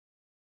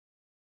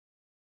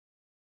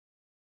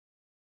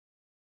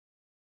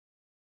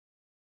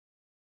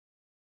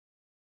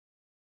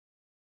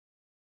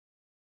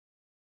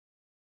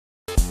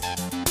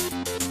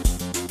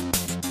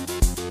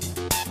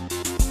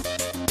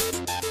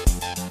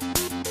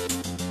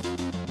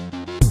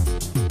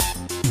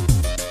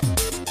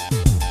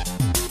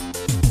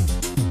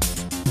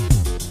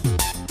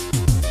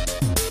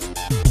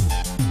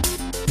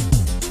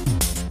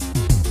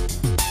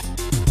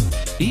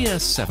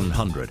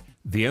ES700,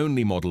 the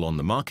only model on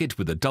the market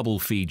with a double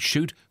feed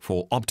chute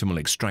for optimal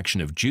extraction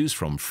of juice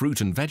from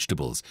fruit and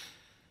vegetables.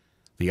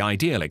 The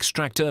ideal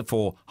extractor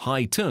for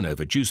high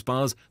turnover juice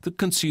bars that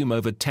consume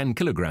over 10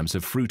 kilograms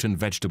of fruit and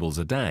vegetables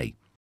a day.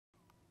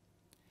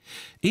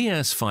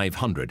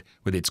 ES500,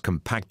 with its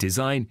compact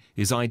design,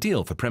 is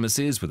ideal for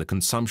premises with a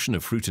consumption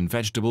of fruit and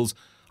vegetables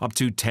up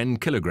to 10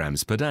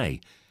 kilograms per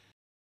day.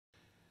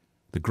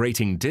 The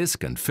grating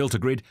disc and filter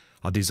grid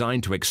are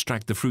designed to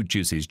extract the fruit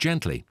juices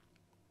gently.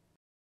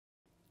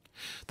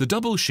 The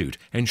double chute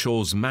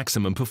ensures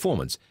maximum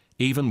performance,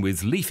 even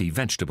with leafy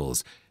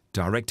vegetables,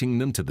 directing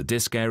them to the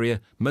disc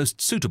area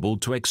most suitable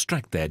to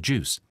extract their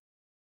juice.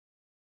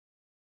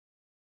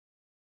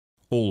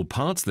 All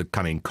parts that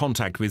come in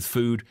contact with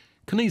food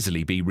can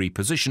easily be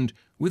repositioned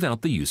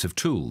without the use of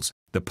tools.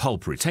 The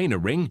pulp retainer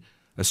ring,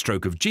 a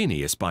stroke of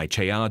genius by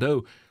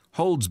Ceado,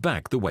 holds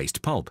back the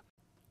waste pulp.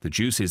 The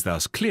juice is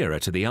thus clearer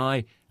to the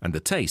eye and the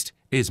taste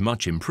is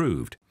much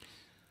improved.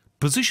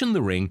 Position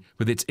the ring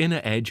with its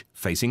inner edge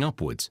facing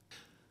upwards.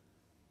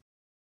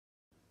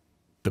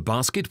 The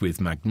basket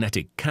with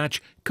magnetic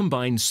catch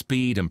combines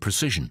speed and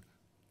precision.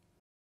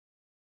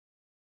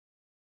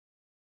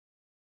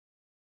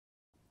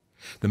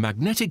 The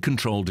magnetic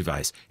control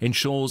device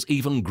ensures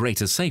even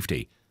greater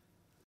safety.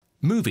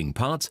 Moving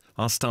parts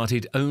are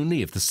started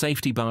only if the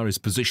safety bar is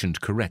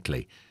positioned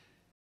correctly.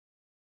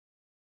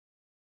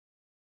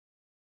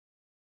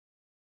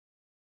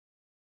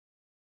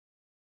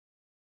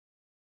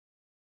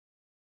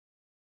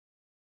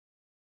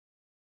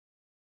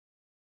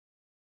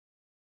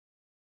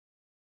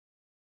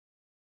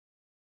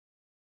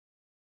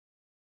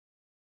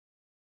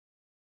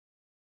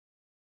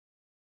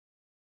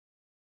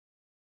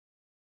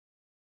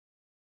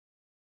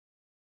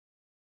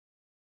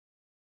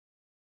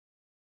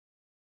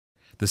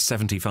 The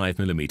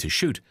 75mm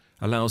chute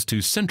allows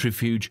to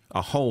centrifuge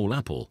a whole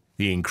apple.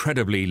 The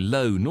incredibly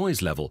low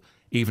noise level,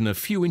 even a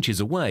few inches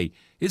away,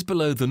 is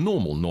below the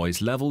normal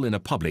noise level in a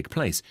public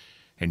place,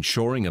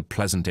 ensuring a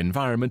pleasant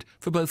environment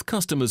for both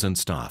customers and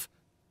staff.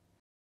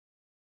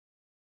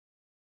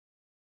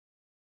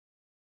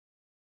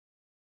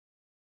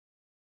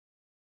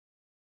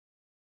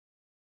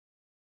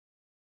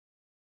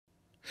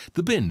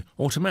 The bin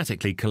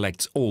automatically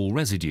collects all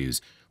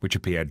residues, which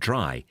appear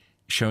dry,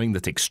 showing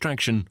that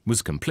extraction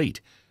was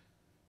complete.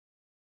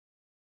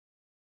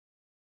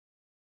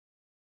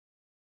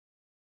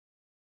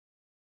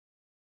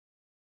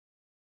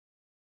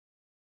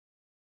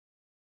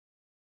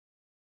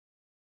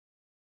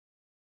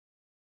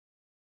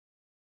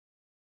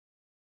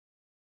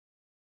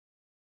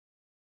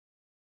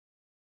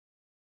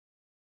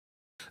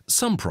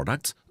 Some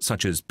products,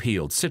 such as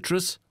peeled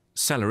citrus,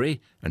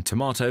 celery and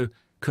tomato,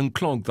 can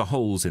clog the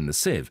holes in the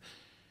sieve.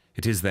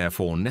 It is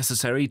therefore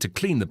necessary to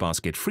clean the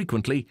basket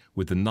frequently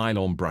with the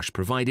nylon brush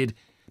provided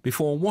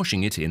before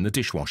washing it in the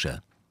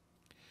dishwasher.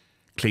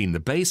 Clean the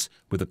base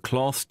with a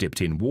cloth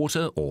dipped in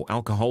water or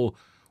alcohol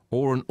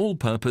or an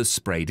all-purpose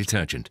spray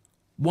detergent.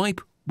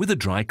 Wipe with a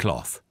dry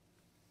cloth.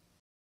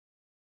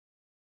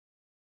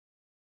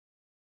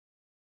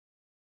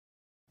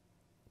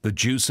 The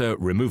juicer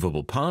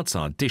removable parts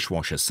are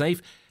dishwasher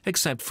safe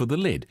except for the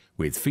lid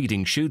with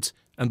feeding chutes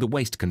and the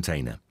waste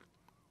container.